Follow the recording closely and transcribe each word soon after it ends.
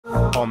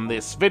On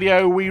this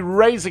video, we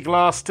raise a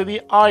glass to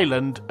the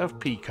island of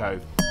Pico.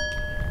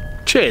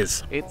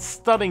 Cheers! Its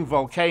stunning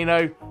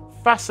volcano,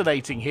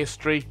 fascinating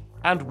history,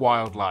 and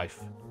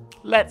wildlife.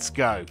 Let's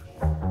go!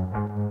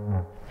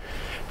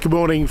 Good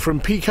morning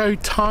from Pico.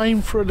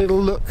 Time for a little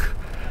look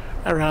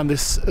around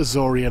this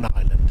Azorean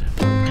island.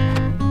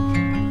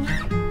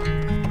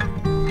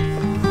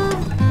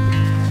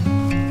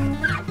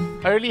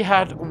 I only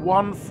had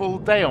one full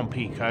day on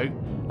Pico,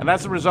 and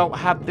as a result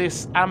had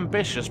this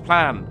ambitious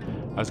plan.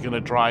 I was going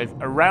to drive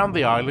around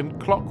the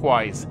island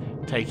clockwise,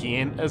 taking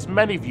in as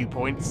many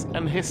viewpoints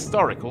and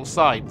historical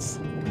sites.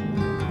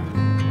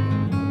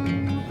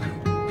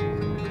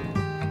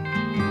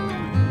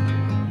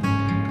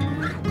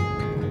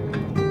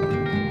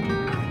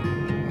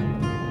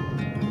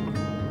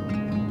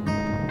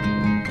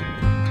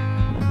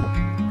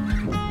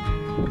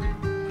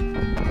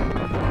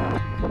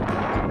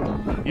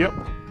 Yep,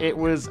 it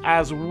was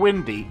as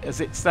windy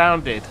as it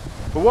sounded.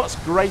 But what's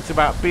great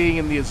about being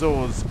in the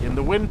Azores in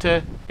the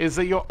winter is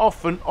that you're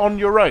often on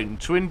your own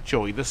to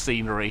enjoy the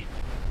scenery.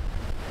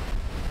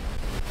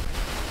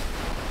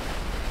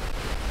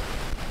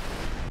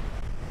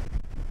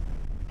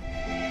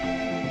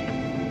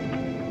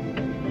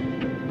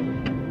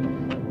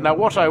 Now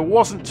what I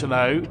wasn't to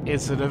know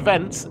is that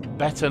events,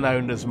 better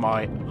known as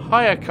my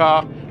hire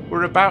car,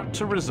 were about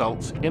to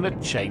result in a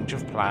change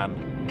of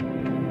plan.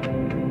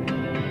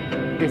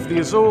 If the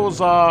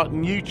Azores are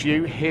new to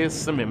you, here's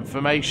some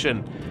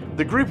information.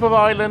 The group of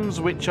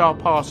islands which are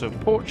part of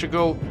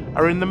Portugal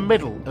are in the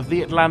middle of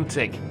the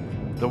Atlantic.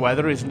 The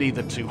weather is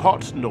neither too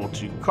hot nor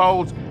too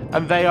cold,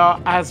 and they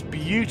are as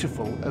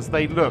beautiful as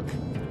they look.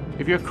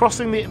 If you're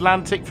crossing the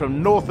Atlantic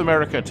from North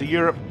America to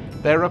Europe,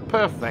 they're a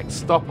perfect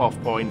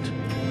stop-off point.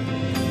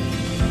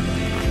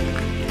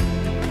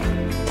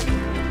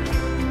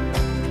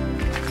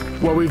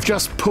 Well, we've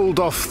just pulled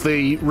off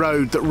the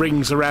road that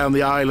rings around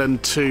the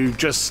island to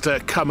just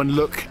come and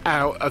look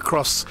out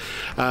across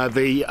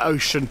the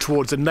ocean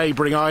towards a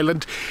neighbouring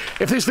island.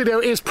 If this video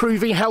is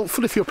proving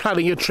helpful, if you're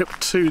planning a trip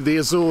to the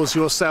Azores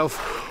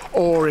yourself,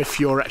 or if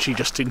you're actually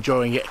just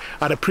enjoying it,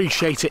 I'd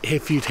appreciate it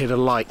if you'd hit a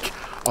like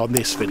on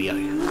this video.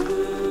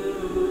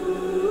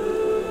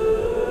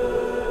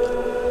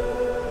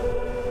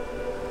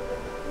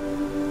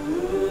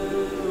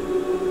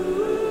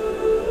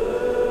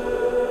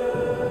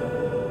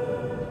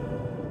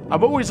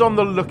 I'm always on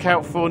the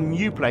lookout for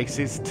new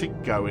places to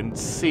go and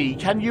see.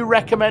 Can you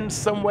recommend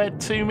somewhere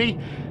to me?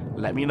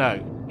 Let me know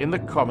in the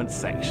comments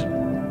section.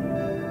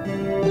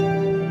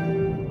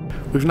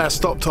 We've now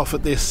stopped off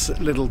at this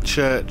little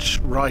church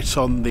right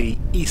on the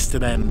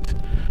eastern end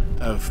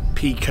of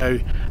Pico,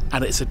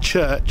 and it's a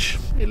church.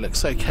 It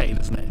looks okay,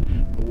 doesn't it?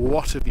 But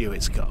what a view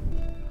it's got.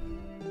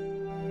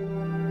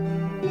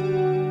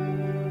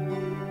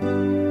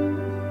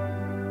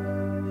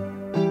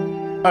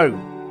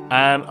 Oh.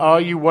 And are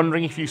you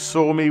wondering if you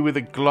saw me with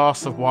a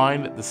glass of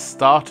wine at the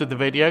start of the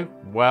video?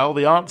 Well,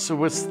 the answer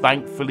was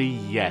thankfully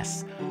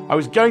yes. I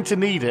was going to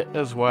need it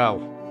as well.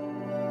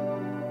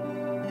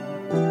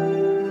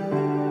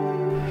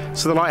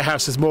 So the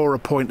lighthouse is more a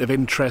point of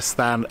interest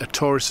than a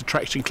tourist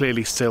attraction,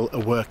 clearly still a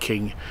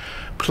working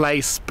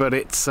place, but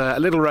it's a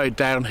little road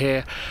down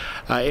here.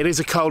 It is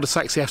a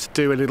cul-de-sac, so you have to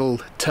do a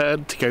little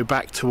turn to go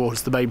back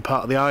towards the main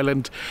part of the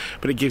island,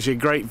 but it gives you a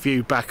great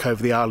view back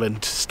over the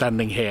island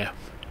standing here.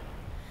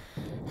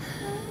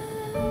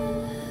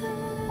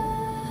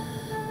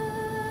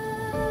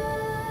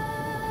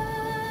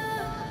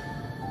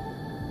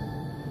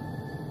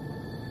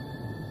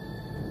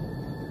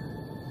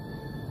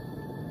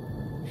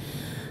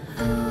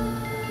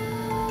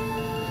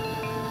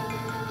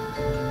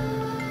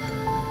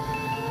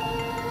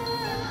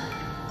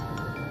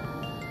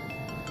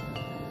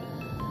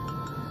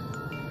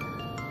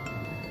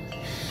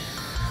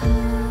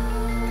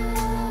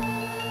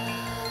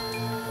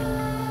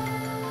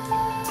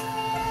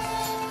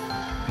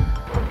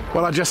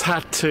 Well, I just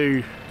had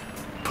to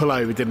pull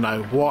over, didn't I?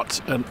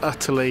 What an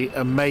utterly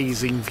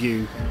amazing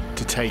view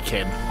to take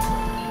in.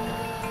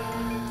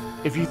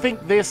 If you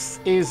think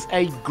this is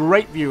a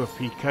great view of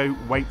Pico,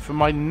 wait for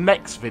my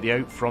next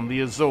video from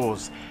the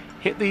Azores.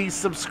 Hit the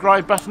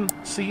subscribe button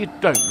so you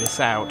don't miss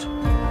out.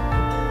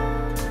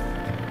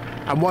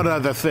 And one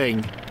other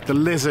thing, the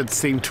lizards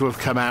seem to have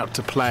come out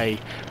to play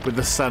with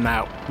the sun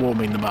out,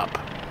 warming them up.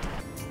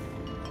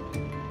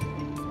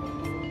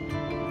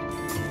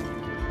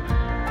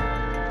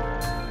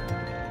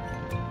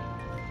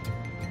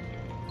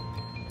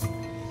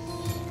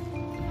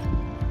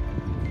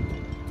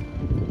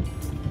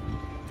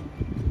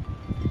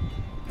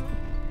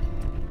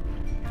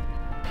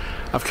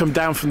 I've come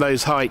down from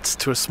those heights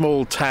to a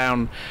small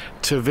town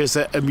to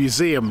visit a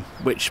museum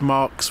which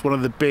marks one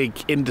of the big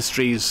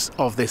industries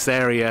of this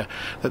area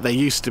that they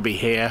used to be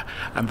here,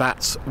 and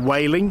that's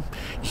whaling.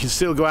 You can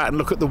still go out and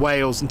look at the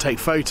whales and take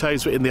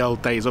photos, but in the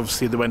old days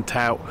obviously they went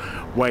out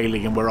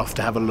whaling, and we're off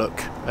to have a look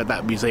at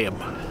that museum.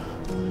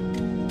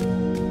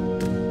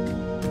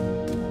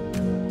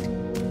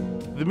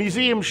 The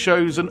museum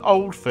shows an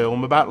old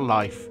film about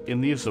life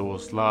in the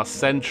Azores last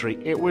century.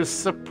 It was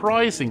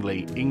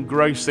surprisingly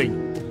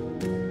engrossing.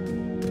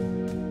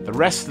 The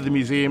rest of the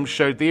museum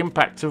showed the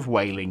impact of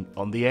whaling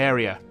on the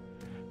area.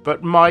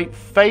 But my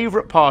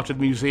favourite part of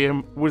the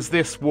museum was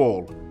this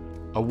wall.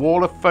 A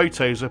wall of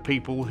photos of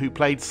people who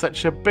played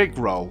such a big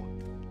role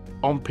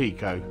on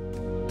Pico.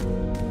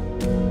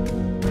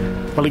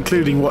 Well,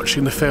 including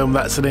watching the film,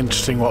 that's an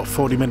interesting,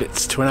 40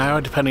 minutes to an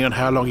hour, depending on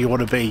how long you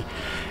want to be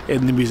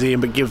in the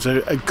museum, but gives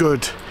a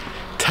good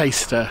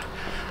taster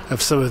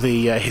of some of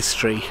the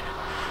history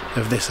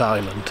of this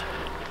island.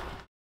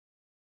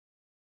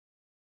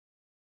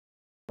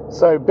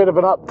 So, a bit of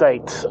an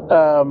update.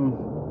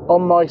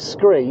 On my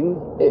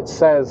screen, it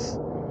says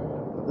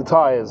the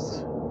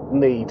tyres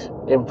need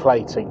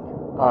inflating.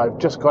 I've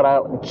just got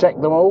out and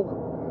checked them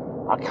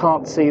all. I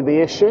can't see the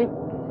issue.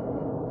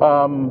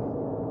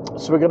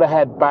 So we're going to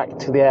head back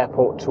to the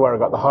airport to where I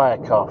got the hire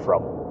car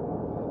from.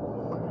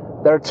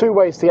 There are two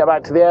ways to get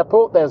back to the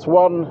airport. There's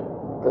one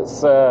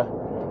that's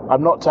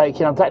I'm not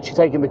taking. I'm actually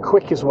taking the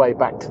quickest way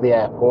back to the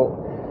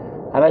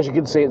airport. And as you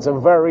can see, it's a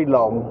very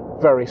long,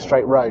 very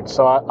straight road.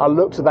 So I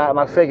looked at that and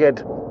I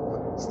figured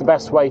it's the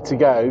best way to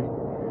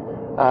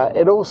go.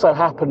 It also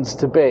happens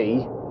to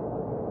be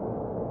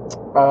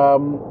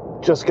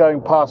just going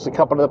past a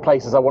couple of the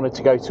places I wanted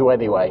to go to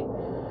anyway.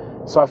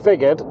 So I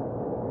figured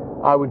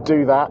I would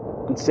do that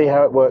and see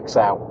how it works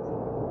out.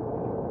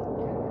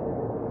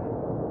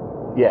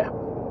 Yeah,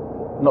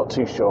 not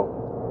too sure.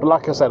 But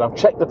like I said, I've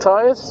checked the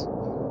tyres.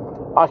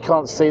 I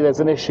can't see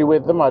there's an issue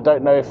with them. I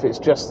don't know if it's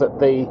just that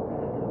the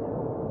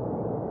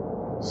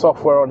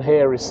software on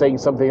here is seeing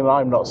something that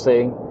I'm not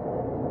seeing,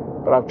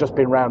 but I've just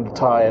been round the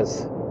tyres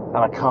and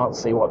I can't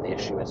see what the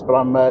issue is. But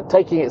I'm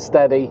taking it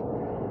steady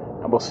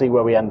and we'll see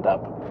where we end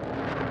up.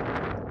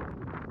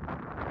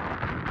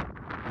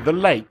 The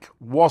lake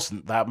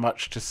wasn't that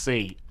much to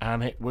see,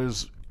 and it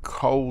was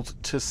cold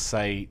to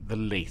say the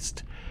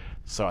least.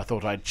 So I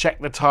thought I'd check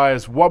the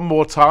tyres one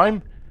more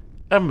time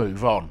and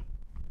move on.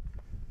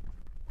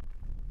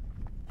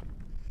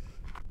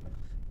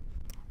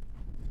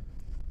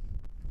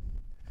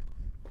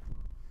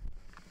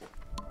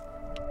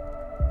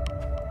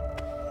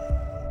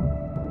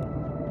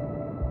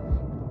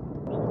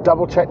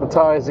 Double check the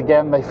tyres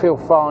again, they feel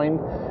fine.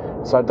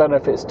 So I don't know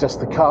if it's just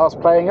the cars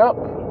playing up,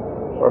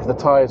 or if the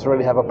tyres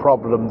really have a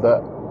problem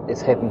that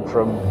is hidden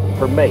from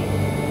me.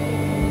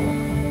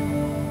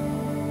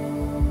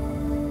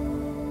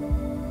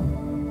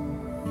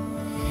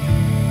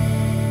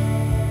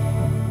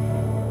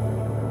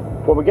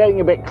 Well, we're getting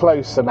a bit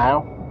closer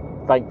now,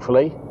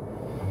 thankfully,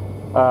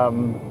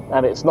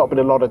 and it's not been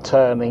a lot of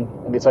turning,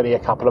 and it's only a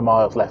couple of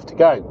miles left to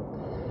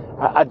go.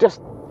 I just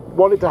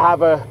wanted to have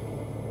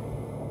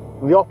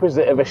the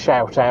opposite of a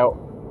shout out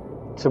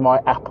to my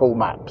Apple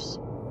Maps.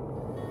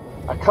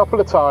 A couple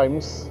of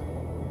times,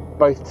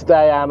 both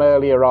today and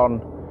earlier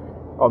on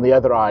the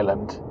other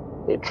island,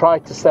 it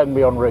tried to send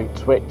me on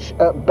routes which,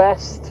 at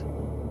best,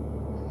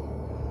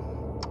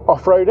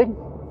 off-roading.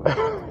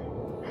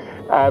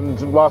 And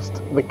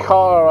whilst the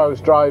car I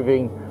was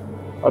driving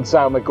on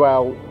San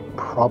Miguel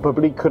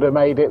probably could have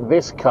made it,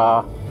 this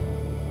car,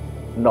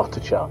 not a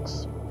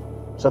chance.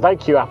 So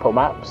thank you, Apple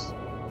Maps.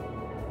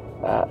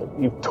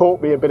 You've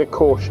taught me a bit of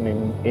caution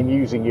in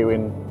using you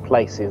in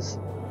places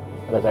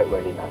that I don't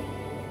really know.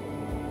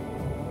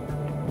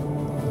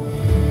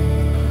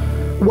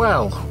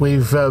 Well,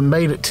 we've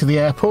made it to the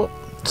airport,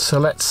 so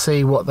let's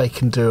see what they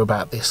can do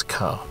about this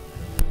car.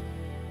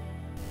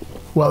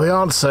 Well, the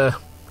answer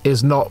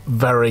is not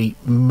very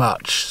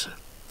much.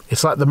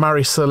 It's like the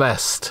Marie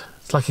Celeste.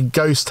 It's like a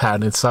ghost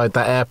town inside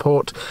that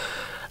airport,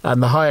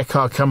 and the hire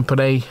car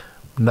company,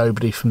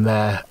 nobody from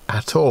there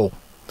at all.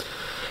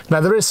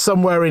 Now, there is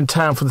somewhere in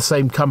town from the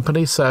same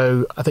company,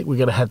 so I think we're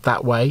going to head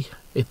that way.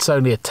 It's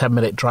only a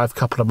 10-minute drive,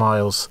 couple of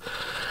miles.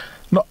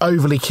 Not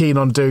overly keen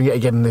on doing it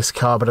again in this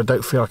car, but I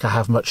don't feel like I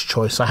have much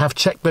choice. I have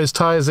checked those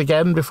tyres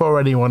again before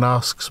anyone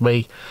asks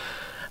me.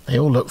 They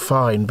all look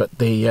fine, but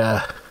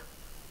the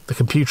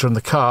computer in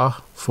the car,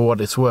 for what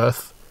it's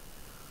worth,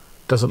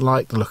 doesn't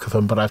like the look of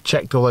them. But I've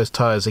checked all those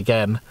tyres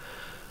again.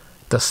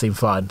 Does seem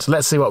fine. So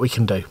let's see what we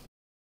can do.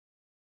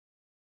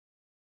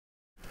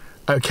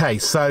 Okay,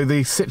 so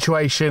the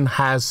situation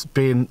has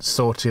been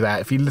sorted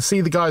out. If you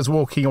see the guys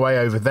walking away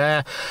over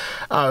there,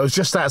 I was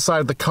just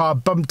outside the car,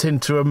 bumped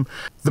into them.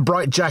 The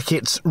bright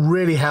jackets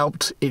really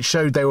helped. It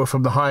showed they were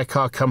from the hire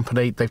car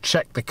company. They've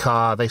checked the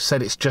car. They've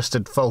said it's just a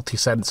faulty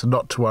sensor,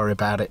 not to worry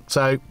about it.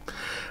 So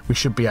we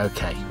should be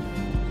okay.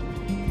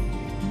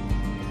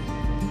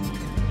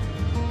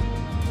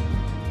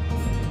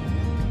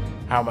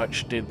 How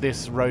much did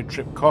this road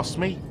trip cost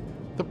me?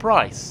 The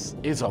price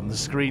is on the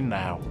screen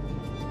now.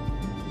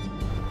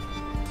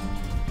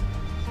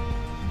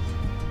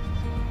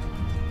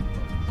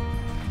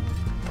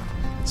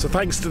 So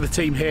thanks to the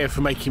team here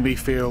for making me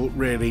feel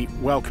really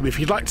welcome. If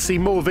you'd like to see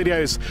more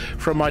videos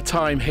from my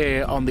time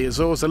here on the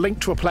Azores, a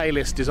link to a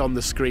playlist is on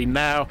the screen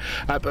now.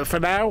 But for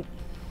now,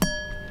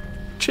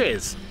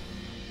 cheers.